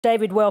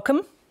David,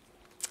 welcome.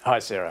 Hi,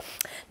 Sarah.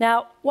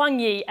 Now, Wang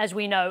Yi, as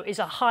we know, is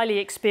a highly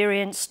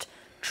experienced,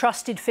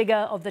 trusted figure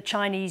of the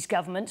Chinese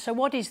government. So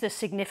what is the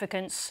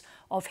significance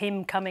of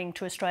him coming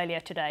to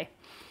Australia today?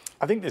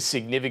 I think the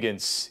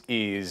significance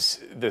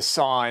is the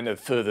sign of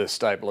further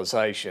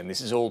stabilisation.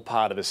 This is all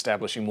part of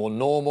establishing more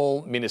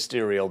normal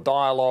ministerial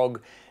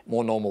dialogue,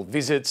 more normal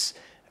visits.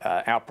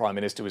 Our Prime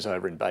Minister was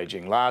over in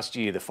Beijing last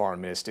year, the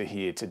Foreign Minister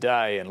here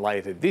today, and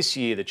later this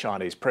year the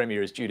Chinese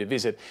Premier is due to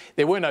visit.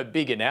 There were no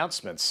big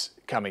announcements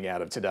coming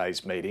out of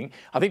today's meeting.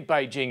 I think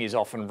Beijing is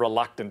often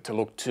reluctant to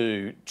look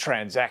too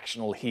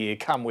transactional here,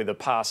 come with a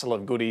parcel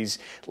of goodies,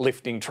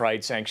 lifting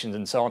trade sanctions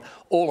and so on.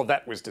 All of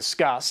that was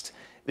discussed.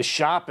 The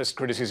sharpest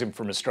criticism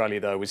from Australia,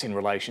 though, was in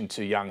relation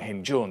to Yang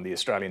Hengjun, the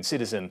Australian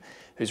citizen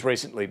who's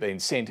recently been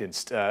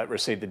sentenced,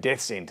 received a death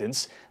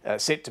sentence,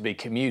 set to be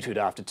commuted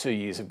after 2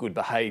 years of good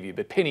behaviour.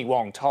 But Penny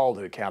Wong told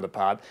her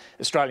counterpart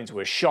Australians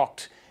were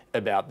shocked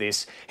about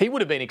this. He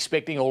would have been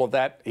expecting all of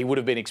that. He would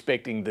have been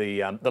expecting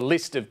the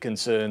list of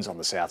concerns on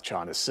the South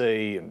China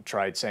Sea and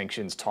trade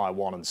sanctions,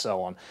 Taiwan and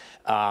so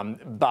on.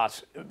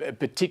 But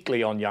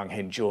particularly on Yang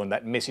Hengjun,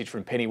 that message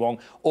from Penny Wong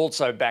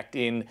also backed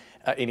in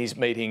his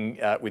meeting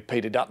with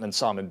Peter Dutton and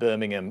Simon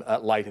Birmingham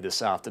later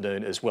this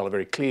afternoon as well. A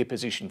very clear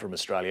position from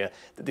Australia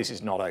that this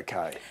is not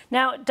okay.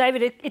 Now,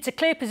 David, it's a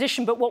clear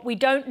position, but what we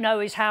don't know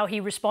is how he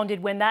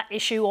responded when that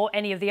issue or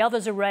any of the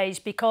others are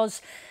raised,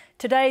 because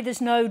today there's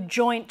no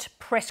joint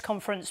press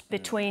conference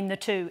between the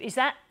two. Is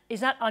that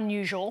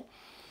unusual?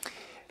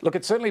 Look,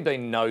 it's certainly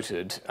been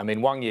noted. I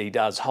mean, Wang Yi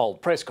does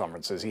hold press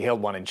conferences. He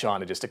held one in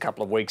China just a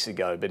couple of weeks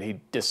ago, but he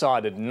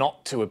decided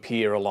not to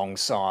appear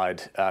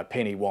alongside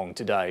Penny Wong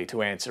today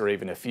to answer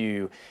even a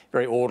few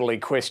very orderly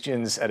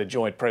questions at a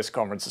joint press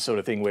conference, the sort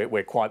of thing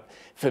we're quite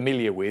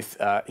familiar with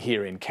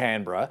here in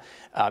Canberra.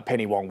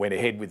 Penny Wong went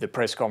ahead with the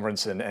press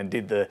conference and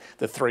did the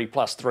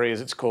 3+3,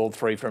 as it's called,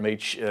 3 from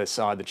each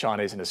side, the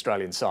Chinese and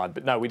Australian side.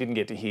 But no, we didn't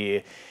get to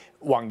hear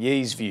Wang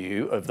Yi's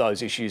view of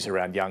those issues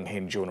around Yang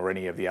Hengjun or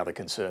any of the other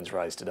concerns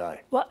raised today.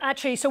 Well,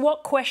 actually, so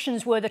what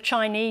questions were the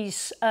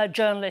Chinese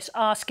journalists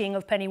asking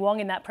of Penny Wong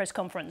in that press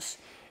conference?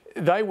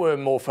 They were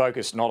more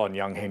focused not on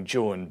Yang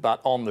Hengjun, but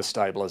on the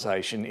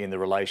stabilisation in the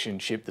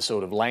relationship, the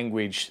sort of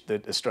language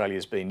that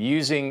Australia's been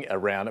using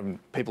around,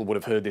 and people would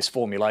have heard this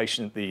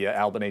formulation that the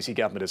Albanese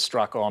government has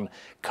struck on: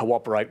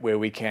 cooperate where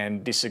we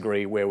can,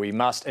 disagree where we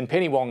must. And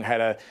Penny Wong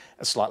had a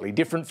slightly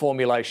different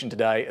formulation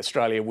today.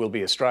 Australia will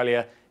be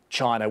Australia,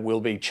 China will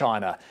be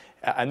China.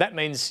 And that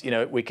means,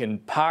 we can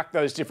park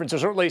those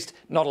differences, or at least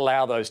not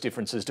allow those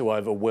differences to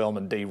overwhelm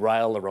and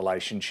derail the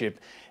relationship.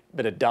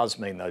 But it does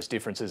mean those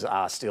differences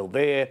are still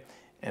there.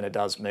 And it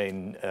does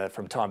mean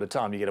from time to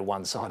time you get a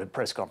one-sided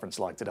press conference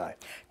like today.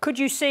 Could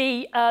you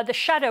see the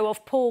shadow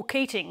of Paul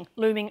Keating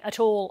looming at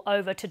all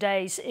over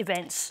today's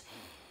events?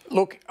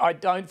 Look, I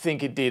don't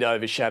think it did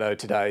overshadow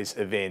today's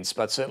events,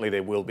 but certainly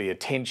there will be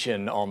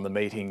attention on the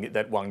meeting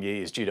that Wang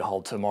Yi is due to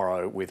hold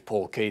tomorrow with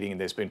Paul Keating, and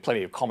there's been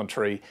plenty of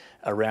commentary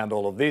around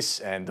all of this,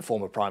 and the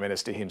former Prime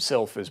Minister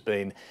himself has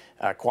been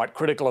quite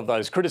critical of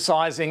those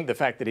criticising the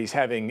fact that he's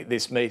having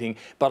this meeting,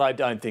 but I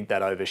don't think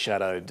that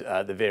overshadowed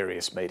the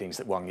various meetings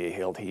that Wang Yi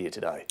held here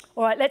today.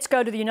 All right, let's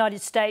go to the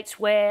United States,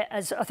 where,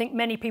 as I think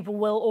many people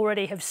will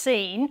already have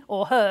seen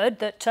or heard,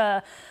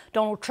 that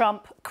Donald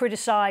Trump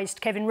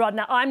criticised Kevin Rudd.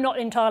 Now, I'm not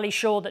entirely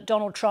sure that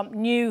Donald Trump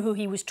knew who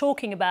he was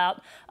talking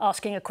about,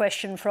 asking a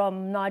question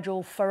from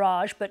Nigel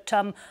Farage, but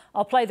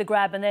I'll play the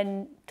grab and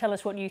then tell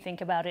us what you think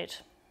about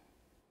it.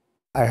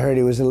 I heard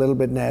he was a little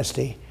bit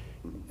nasty.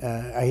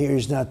 I hear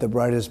he's not the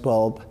brightest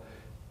bulb,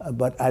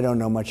 but I don't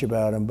know much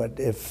about him. But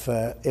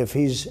if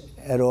he's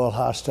at all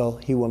hostile,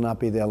 he will not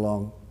be there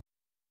long.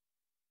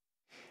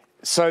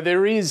 So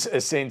there is a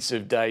sense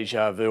of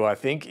deja vu, I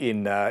think,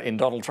 in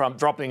Donald Trump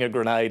dropping a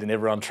grenade and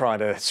everyone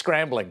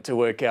scrambling to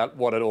work out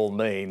what it all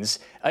means.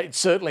 It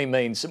certainly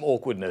means some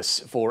awkwardness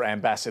for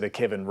Ambassador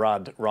Kevin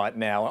Rudd right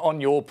now. On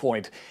your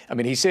point, I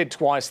mean, he said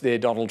twice there,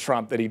 Donald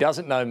Trump, that he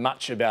doesn't know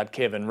much about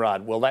Kevin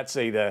Rudd. Well, that's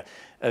either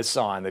a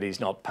sign that he's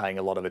not paying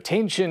a lot of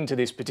attention to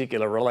this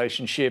particular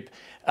relationship,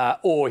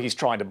 or he's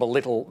trying to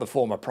belittle the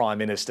former Prime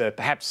Minister,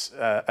 perhaps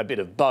a bit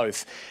of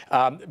both.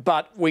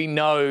 But we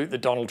know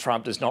that Donald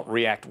Trump does not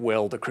react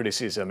well to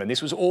criticism, and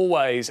this was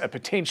always a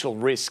potential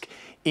risk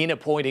in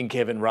appointing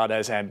Kevin Rudd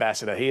as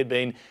ambassador. He had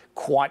been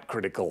quite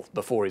critical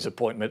before his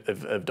appointment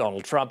of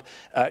Donald Trump.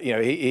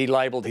 He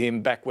labelled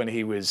him, back when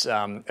he was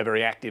a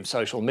very active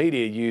social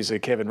media user,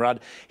 Kevin Rudd,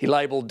 he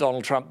labelled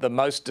Donald Trump the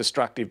most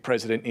destructive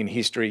president in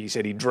history. He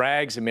said he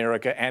drags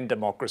America and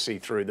democracy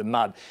through the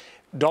mud.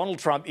 Donald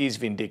Trump is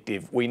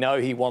vindictive. We know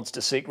he wants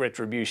to seek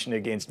retribution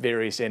against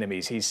various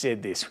enemies. He's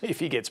said this if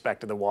he gets back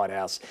to the White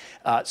House.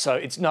 So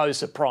it's no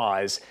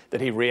surprise that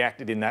he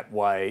reacted in that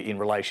way in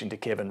relation to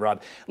Kevin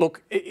Rudd.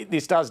 Look,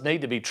 this does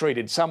need to be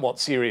treated somewhat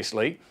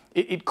seriously.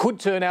 It could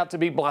turn out to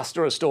be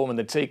bluster, a storm in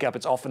the teacup.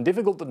 It's often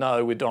difficult to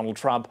know with Donald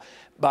Trump,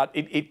 but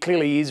it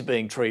clearly is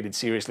being treated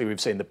seriously.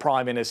 We've seen the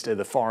Prime Minister,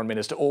 the Foreign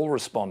Minister, all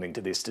responding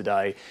to this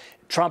today.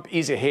 Trump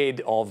is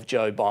ahead of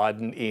Joe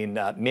Biden in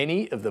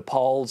many of the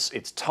polls.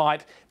 It's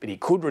tight, but he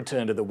could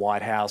return to the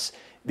White House.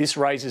 This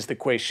raises the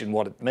question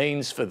what it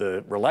means for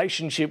the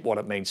relationship, what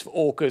it means for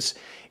AUKUS.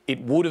 It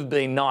would have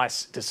been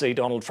nice to see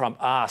Donald Trump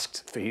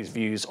asked for his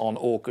views on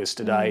AUKUS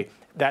today.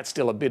 That's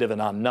still a bit of an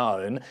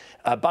unknown.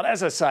 But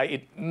as I say,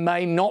 it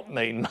may not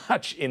mean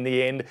much in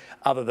the end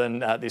other than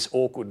this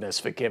awkwardness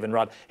for Kevin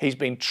Rudd. He's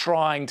been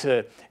trying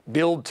to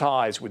build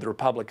ties with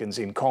Republicans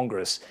in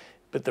Congress,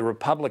 but the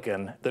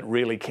Republican that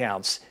really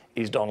counts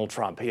is Donald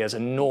Trump. He has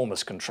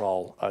enormous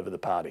control over the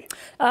party.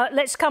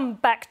 Let's come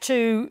back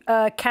to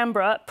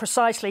Canberra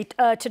precisely.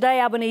 Today,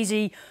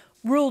 Albanese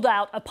ruled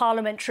out a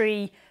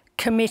parliamentary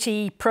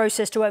committee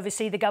process to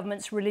oversee the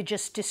government's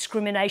religious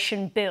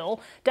discrimination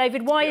bill.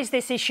 David, why is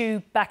this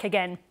issue back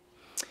again?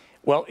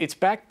 Well, it's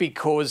back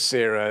because,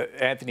 Sarah,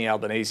 Anthony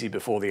Albanese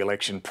before the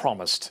election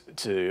promised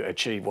to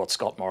achieve what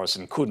Scott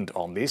Morrison couldn't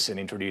on this and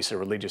introduce a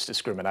Religious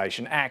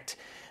Discrimination Act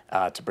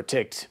to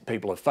protect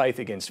people of faith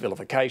against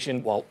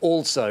vilification, while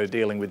also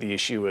dealing with the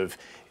issue of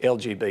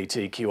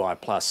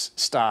LGBTQI+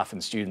 staff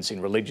and students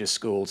in religious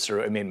schools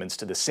through amendments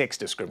to the Sex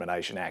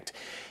Discrimination Act.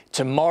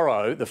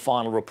 Tomorrow, the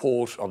final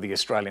report of the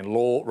Australian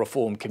Law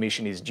Reform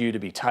Commission is due to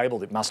be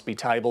tabled. It must be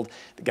tabled.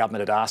 The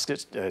government had asked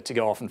it to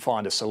go off and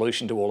find a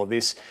solution to all of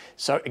this.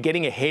 So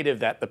getting ahead of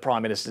that, the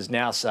Prime Minister is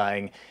now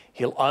saying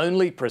he'll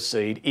only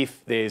proceed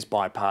if there's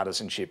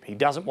bipartisanship. He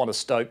doesn't want to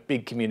stoke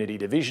big community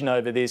division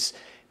over this.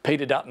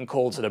 Peter Dutton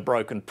calls it a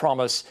broken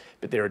promise,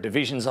 but there are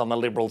divisions on the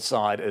Liberal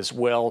side as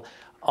well.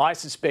 I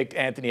suspect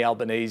Anthony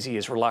Albanese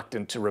is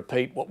reluctant to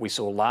repeat what we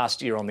saw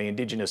last year on the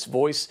Indigenous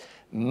voice,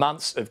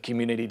 months of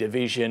community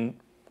division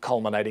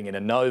culminating in a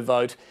no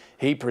vote.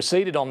 He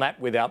proceeded on that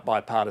without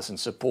bipartisan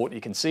support. You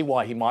can see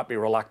why he might be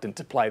reluctant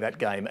to play that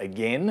game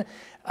again.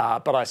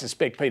 But I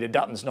suspect Peter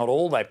Dutton's not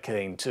all that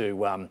keen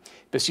to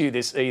pursue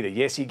this either.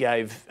 Yes, he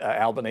gave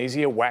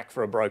Albanese a whack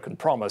for a broken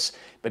promise,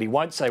 but he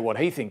won't say what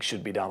he thinks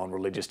should be done on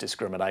religious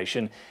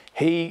discrimination.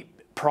 He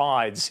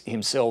prides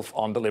himself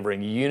on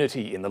delivering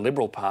unity in the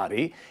Liberal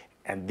Party,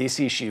 and this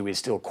issue is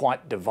still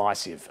quite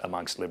divisive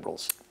amongst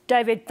Liberals.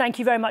 David, thank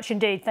you very much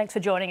indeed. Thanks for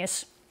joining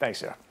us. Thanks,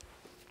 Sarah.